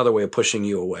 which is another way of pushing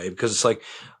you away, because it's like,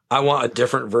 I want a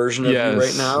different version of you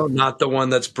right now, not the one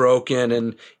that's broken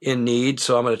and in need.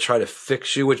 So I'm going to try to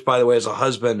fix you, which, by the way, as a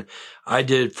husband, I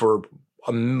did for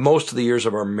most of the years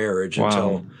of our marriage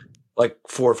until like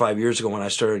 4 or 5 years ago when I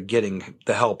started getting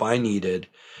the help I needed.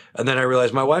 And then I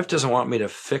realized my wife doesn't want me to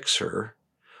fix her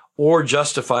or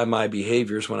justify my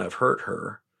behaviors when I've hurt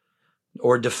her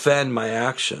or defend my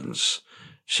actions.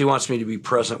 She wants me to be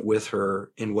present with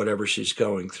her in whatever she's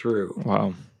going through.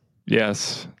 Wow.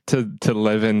 Yes. To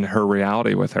live in her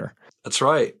reality with her. That's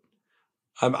right.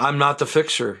 I'm not the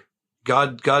fixer.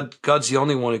 God's the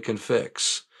only one who can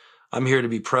fix. I'm here to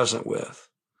be present with.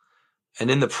 And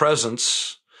in the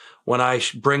presence, when I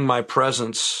bring my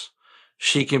presence,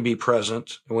 she can be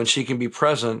present. And when she can be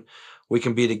present, we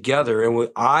can be together. And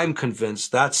I'm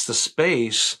convinced that's the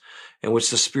space in which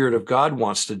the Spirit of God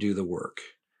wants to do the work,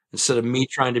 instead of me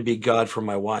trying to be God for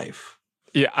my wife.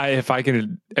 Yeah, if I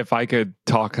could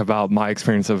talk about my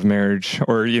experience of marriage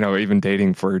or, even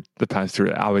dating for the past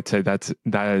 3, I would say that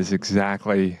is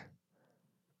exactly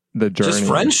the journey. Just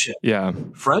friendship. Yeah.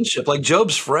 Friendship. Like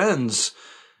Job's friends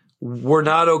were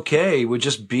not okay with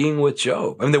just being with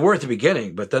Job. They were at the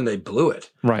beginning, but then they blew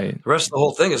it. Right. The rest of the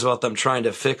whole thing is about them trying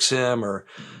to fix him or,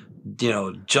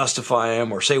 justify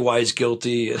him or say why he's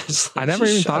guilty. Like, I never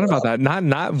even thought about that. Not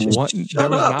one. There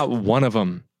was not one of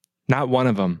them. Not one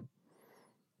of them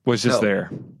was just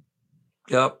there.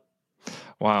 Yep.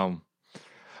 Wow.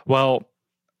 Well,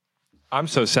 I'm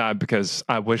so sad because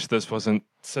I wish this wasn't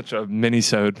such a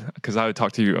mini-sode, because I would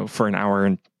talk to you for an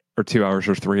hour or 2 hours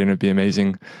or 3 and it'd be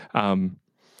amazing.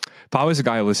 If I was a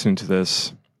guy listening to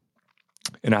this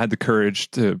and I had the courage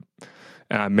to,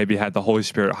 and I maybe had the Holy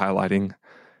Spirit highlighting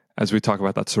as we talk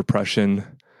about that suppression,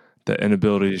 the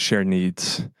inability to share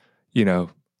needs,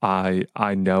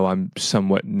 I know I'm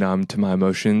somewhat numb to my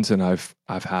emotions, and I've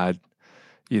had,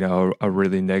 a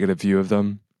really negative view of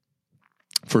them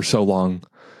for so long.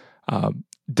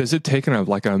 Does it take an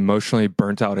emotionally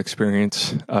burnt out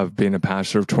experience of being a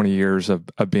pastor of 20 years of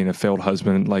being a failed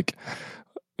husband? Like,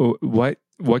 what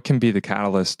can be the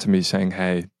catalyst to me saying,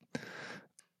 hey,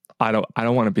 I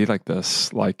don't want to be like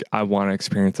this. Like, I want to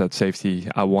experience that safety.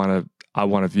 I want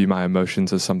to view my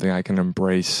emotions as something I can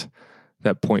embrace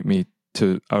that point me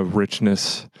to a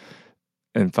richness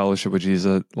and fellowship with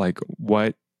Jesus. Like,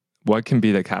 what can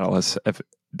be the catalyst?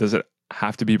 Does it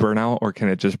have to be burnout, or can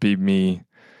it just be me?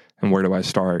 And where do I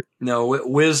start? No,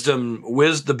 wisdom.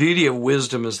 The beauty of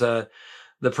wisdom is that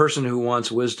the person who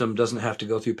wants wisdom doesn't have to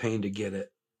go through pain to get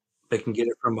it. They can get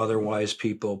it from other wise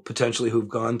people, potentially who've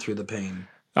gone through the pain.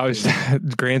 I was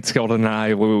Grant Skelton and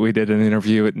I, we did an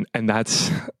interview, and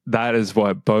that is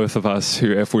what both of us, who,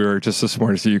 if we were just as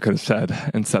smart as you, could have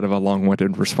said instead of a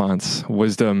long-winded response.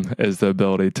 Wisdom is the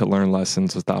ability to learn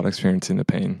lessons without experiencing the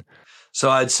pain. So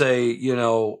I'd say,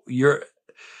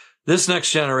 this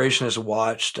next generation has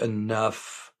watched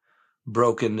enough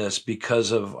brokenness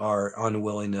because of our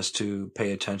unwillingness to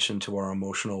pay attention to our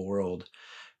emotional world.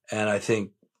 And I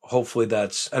think hopefully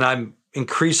and I'm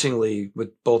increasingly,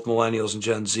 with both millennials and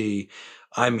Gen Z,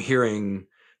 I'm hearing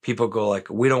people go like,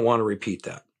 we don't want to repeat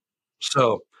that.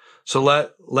 So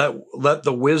let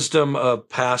the wisdom of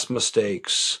past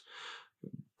mistakes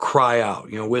cry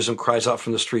out. Wisdom cries out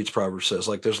from the streets, Proverbs says.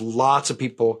 Like, there's lots of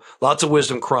people, lots of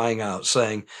wisdom crying out,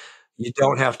 saying, you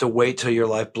don't have to wait till your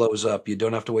life blows up. You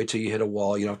don't have to wait till you hit a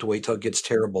wall. You don't have to wait till it gets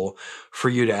terrible for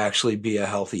you to actually be a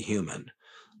healthy human.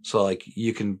 So like,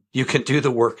 you can do the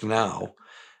work now.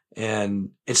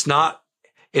 And it's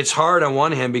hard on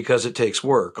one hand because it takes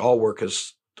work. All work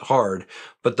is hard,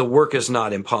 but the work is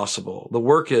not impossible. The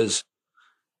work is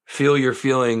feel your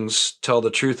feelings, tell the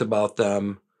truth about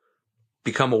them,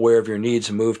 become aware of your needs,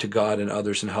 and move to God and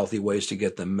others in healthy ways to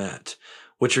get them met,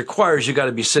 which requires you got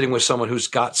to be sitting with someone who's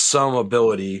got some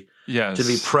ability to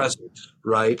be present,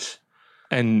 right?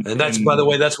 And that's, by the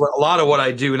way, that's what a lot of what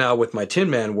I do now with my Tin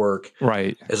Man work,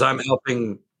 right? Is I'm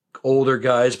helping older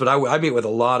guys, but I meet with a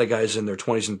lot of guys in their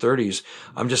 20s and 30s.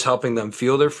 I'm just helping them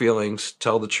feel their feelings,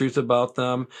 tell the truth about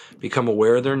them, become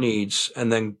aware of their needs,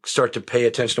 and then start to pay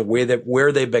attention to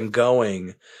where they've been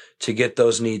going to get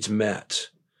those needs met,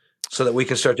 so that we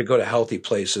can start to go to healthy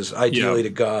places, ideally to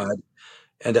God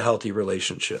and to healthy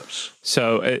relationships.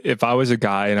 So if I was a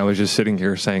guy and I was just sitting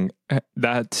here saying,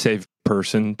 that safe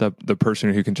person, the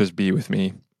person who can just be with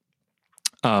me,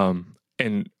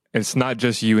 and it's not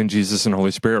just you and Jesus and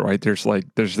Holy Spirit, right? There's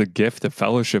the gift of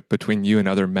fellowship between you and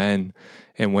other men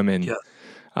and women.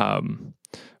 Yeah.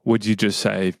 Would you just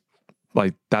say,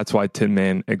 like, that's why Tin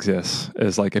Man exists?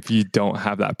 Is like, if you don't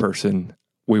have that person,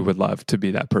 we would love to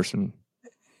be that person.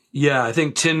 Yeah, I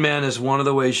think Tin Man is one of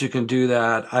the ways you can do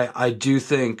that. I do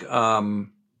think, I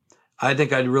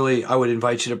would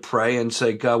invite you to pray and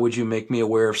say, God, would you make me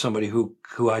aware of somebody who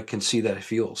I can see that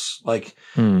feels like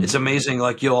it's amazing.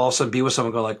 Like, you'll also be with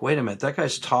someone going like, wait a minute, that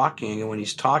guy's talking. And when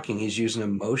he's talking, he's using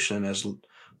emotion as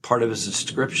part of his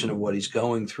description of what he's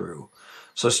going through.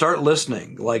 So start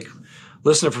listening,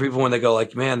 listening for people when they go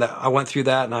like, man, I went through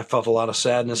that and I felt a lot of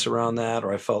sadness around that,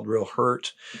 or I felt real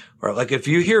hurt. Or like, if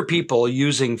you hear people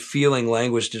using feeling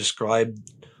language to describe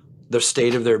the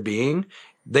state of their being,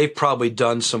 they've probably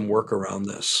done some work around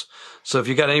this. So if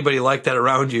you got anybody like that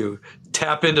around you,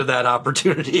 tap into that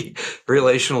opportunity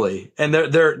relationally. And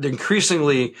they're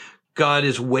increasingly, God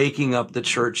is waking up the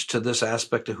church to this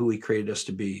aspect of who he created us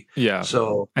to be. Yeah.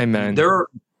 So amen.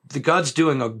 God's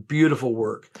doing a beautiful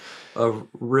work of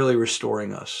really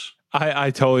restoring us.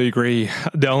 I totally agree.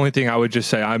 The only thing I would just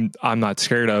say I'm not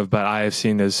scared of, but I have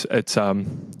seen is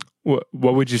what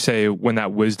would you say when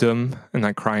that wisdom and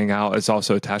that crying out is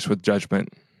also attached with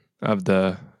judgment of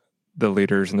the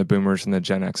leaders and the boomers and the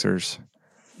Gen Xers?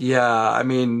 Yeah, I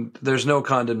mean, there's no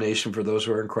condemnation for those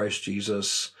who are in Christ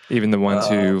Jesus. Even the ones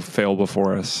who fail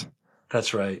before us.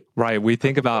 That's right. Right. We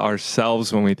think about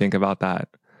ourselves when we think about that.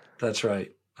 That's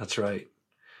right. That's right.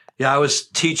 Yeah, I was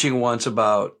teaching once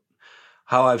about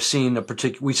how I've seen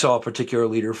we saw a particular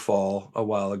leader fall a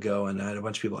while ago, and I had a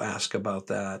bunch of people ask about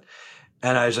that.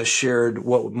 And as I shared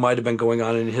what might have been going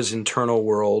on in his internal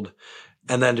world,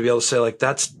 and then to be able to say like,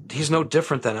 he's no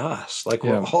different than us. Like,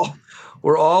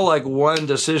 we're all like one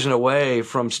decision away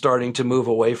from starting to move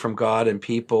away from God and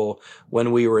people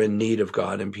when we were in need of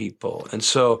God and people. And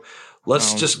so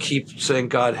let's just keep saying,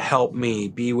 God, help me,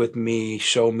 be with me,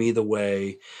 show me the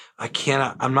way.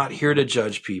 I'm not here to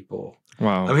judge people.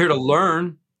 Wow. I'm here to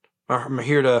learn. I'm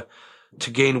here to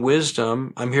gain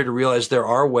wisdom. I'm here to realize there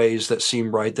are ways that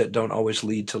seem right that don't always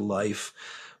lead to life,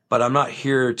 but I'm not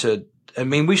here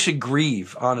we should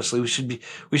grieve. Honestly, we should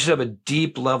have a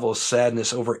deep level of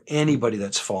sadness over anybody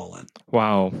that's fallen.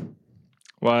 Wow.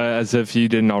 Well, as if you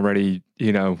didn't already,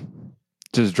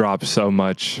 just drop so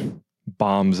much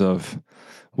bombs of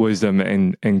wisdom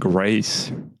and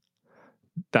grace.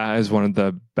 That is one of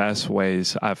the best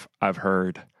ways I've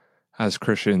heard as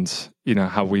Christians,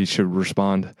 how we should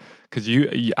respond. Because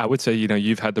I would say,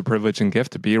 you've had the privilege and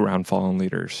gift to be around fallen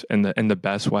leaders in the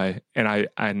best way, and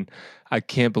I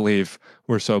can't believe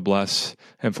we're so blessed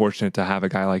and fortunate to have a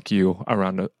guy like you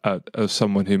around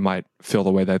someone who might feel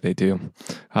the way that they do.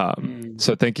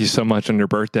 So thank you so much on your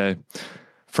birthday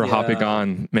for hopping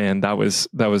on, man. That was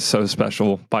so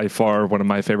special. By far one of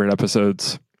my favorite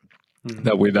episodes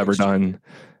that we've ever done.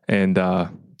 And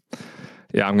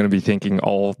yeah, I'm going to be thinking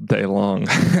all day long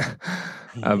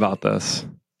about this.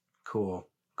 Cool.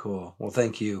 Well,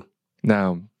 thank you.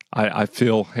 No, I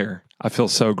feel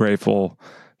so grateful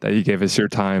that you gave us your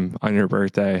time on your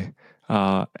birthday,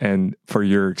 and for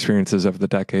your experiences over the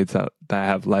decades that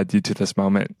have led you to this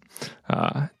moment,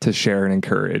 to share and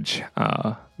encourage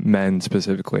men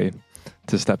specifically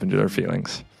to step into their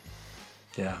feelings.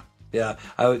 Yeah.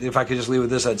 If I could just leave with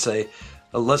this, I'd say,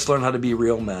 let's learn how to be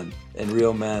real men, and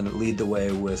real men lead the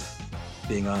way with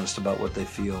being honest about what they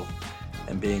feel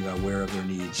and being aware of their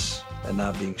needs and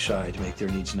not being shy to make their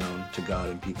needs known to God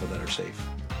and people that are safe.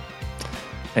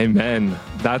 Amen.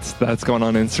 That's going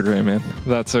on Instagram, man.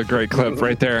 That's a great clip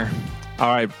right there.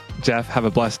 All right, Jeff, have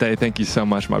a blessed day. Thank you so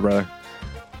much, my brother.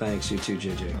 Thanks. You too,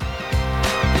 JJ.